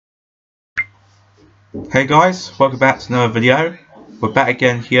Hey guys, welcome back to another video. We're back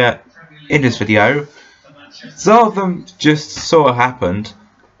again here in this video. Some of them just sort of happened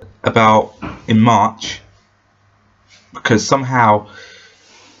about in March because somehow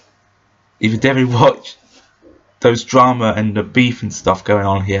if you ever watch those drama and the beef and stuff going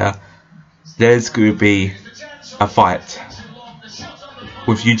on here, there's going to be a fight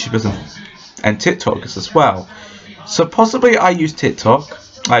with YouTubers and TikTokers as well. So possibly I use TikTok.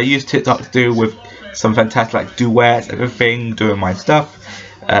 I use TikTok to do with some fantastic like duets, everything, doing my stuff,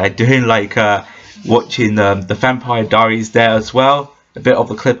 doing like watching the Vampire Diaries there as well. A bit of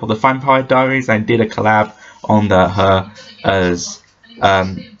the clip of the Vampire Diaries. I did a collab on her as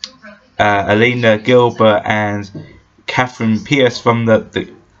Elena Gilbert and Catherine Pierce from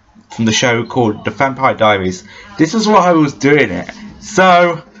the show called The Vampire Diaries. This is what I was doing it.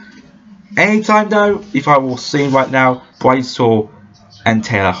 So anytime though, if I will see right now, Bryce Hall and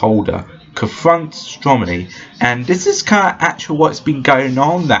Taylor Holder confront Stromedy, and this is kind of actually what's been going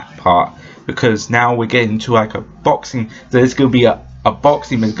on that part, because now we're getting to like a boxing. There's going to be a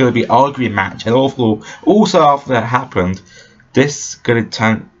boxing, there's going to be an arguing match, and also after that happened, this going to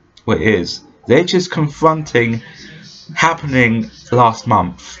turn what it is. They're just confronting happening last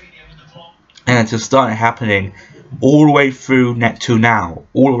month, and it's starting happening all the way through to now,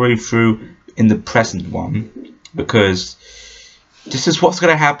 all the way through in the present one, because this is what's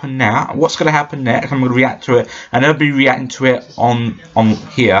going to happen now. What's going to happen next? I'm going to react to it. I never be reacting to it on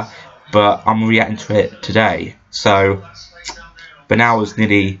here, but I'm reacting to it today. So, but now it's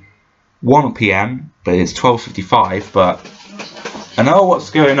nearly 1 PM, but it's 12:55. But I know what's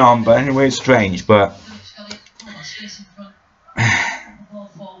going on. But anyway, it's strange. But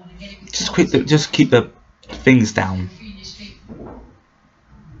just keep the things down.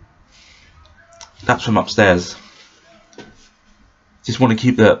 That's from upstairs. Just want to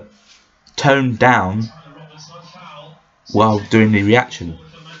keep the tone down while doing the reaction.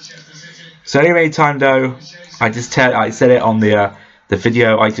 So anyway, time though, I said it on the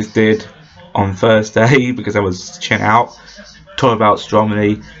video I just did on Thursday because I was checking out, talking about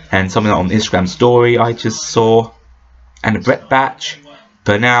Stromedy and something on Instagram story I just saw, and the Brett Batch.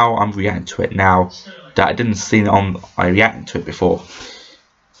 But now I'm reacting to it now that I didn't see it on. I reacted to it before.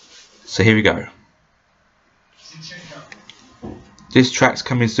 So here we go. This track's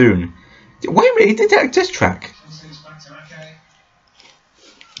coming soon. Wait a minute, he did that diss track.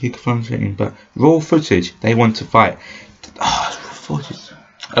 You can find it, but raw footage. They want to fight. Oh, raw footage.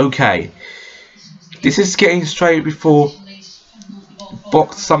 Okay, this is getting straight before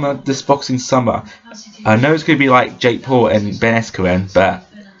this boxing summer. I know it's gonna be like Jake Paul and Ben Askren, but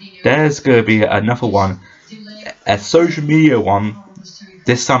there's gonna be another one, a social media one,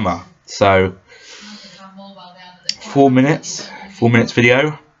 this summer. So 4 minutes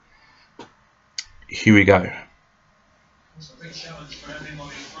video. Here we go.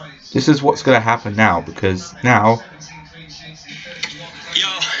 This is what's going to happen now, because now. Yo,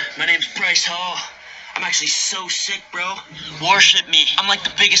 my name's Bryce Hall. I'm actually so sick, bro. Worship me. I'm like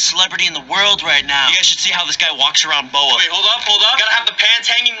the biggest celebrity in the world right now. You guys should see how this guy walks around Boa. Wait, hold up. Gotta have the pants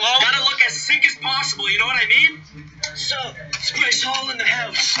hanging low. Gotta look as sick as possible, you know what I mean? So, it's Bryce Hall in the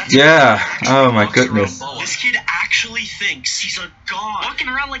house. Yeah, oh my goodness. This kid actually thinks he's a god. Walking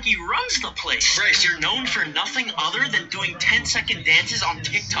around like he runs the place. Bryce, you're known for nothing other than doing 10-second dances on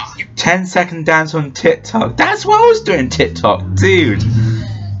TikTok. 10-second dance on TikTok. That's what I was doing TikTok, dude.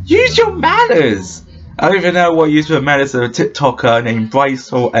 Use your manners. I don't even know what use your manners of a TikToker named Bryce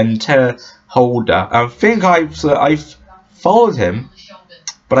Hall and Taylor Holder. I think I've followed him,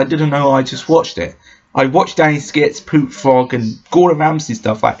 but I didn't know I just watched it. I watched Danny Skits, Poop Frog, and Gordon Ramsay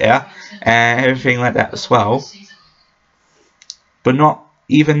stuff like that, and everything like that as well. But not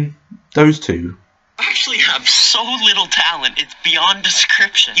even those two. I actually have so little talent, it's beyond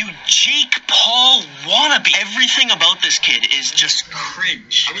description. You Jake Paul wannabe. Everything about this kid is just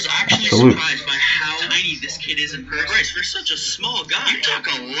cringe. I was actually surprised by how tiny this kid is in person. Bryce, for such a small guy, you talk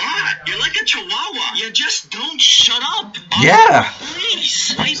a lot. You're like a chihuahua. You just don't shut up. Yeah.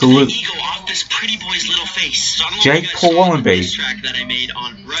 Please. Wipe the ego off this pretty boy's little face. So Jake Paul wannabe. Track that I made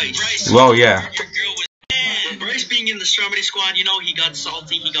on Bryce. Well, yeah. Bryce being in the Stromedy squad, you know, he got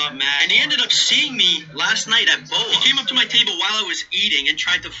salty, he got mad, and he ended up seeing me last night at Boa. He came up to my table while I was eating and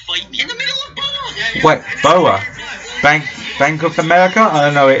tried to fight me in the middle of Boa. Wait, Boa? Bank of America? I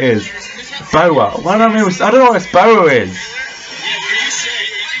don't know what it is. Boa. I don't know what Boa is.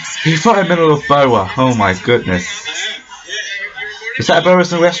 He fought in the middle of Boa. Oh my goodness. Is that a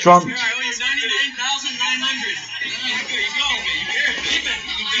Boa's in a restaurant?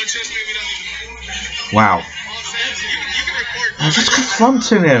 Wow. I was just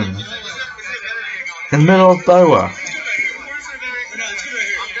confronting him. In the middle of Boa.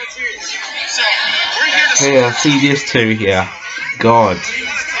 Here, see these two here. God.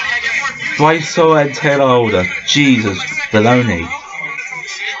 Bryce Hall and Taylor Holder. Jesus, baloney.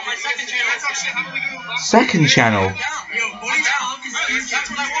 Second channel.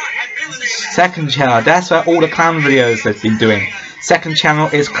 Second channel. That's where all the clown videos they've been doing. Second channel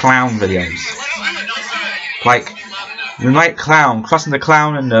is clown videos. Like the Night Clown, Crossing the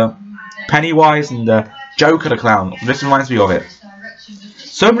Clown, and the Pennywise, and the Joker the Clown. This reminds me of it.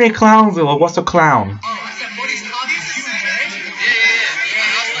 So many clowns. What's a clown?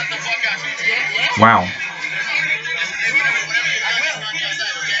 Wow.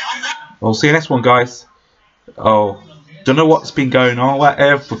 We'll see you next one, guys. Oh, don't know what's been going on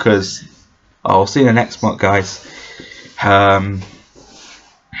whatever, because I'll see you in the next one, guys. In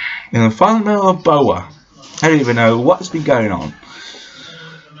the final of Boa. I don't even know what's been going on.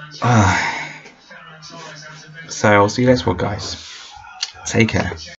 So I'll see you next one, guys. Take care.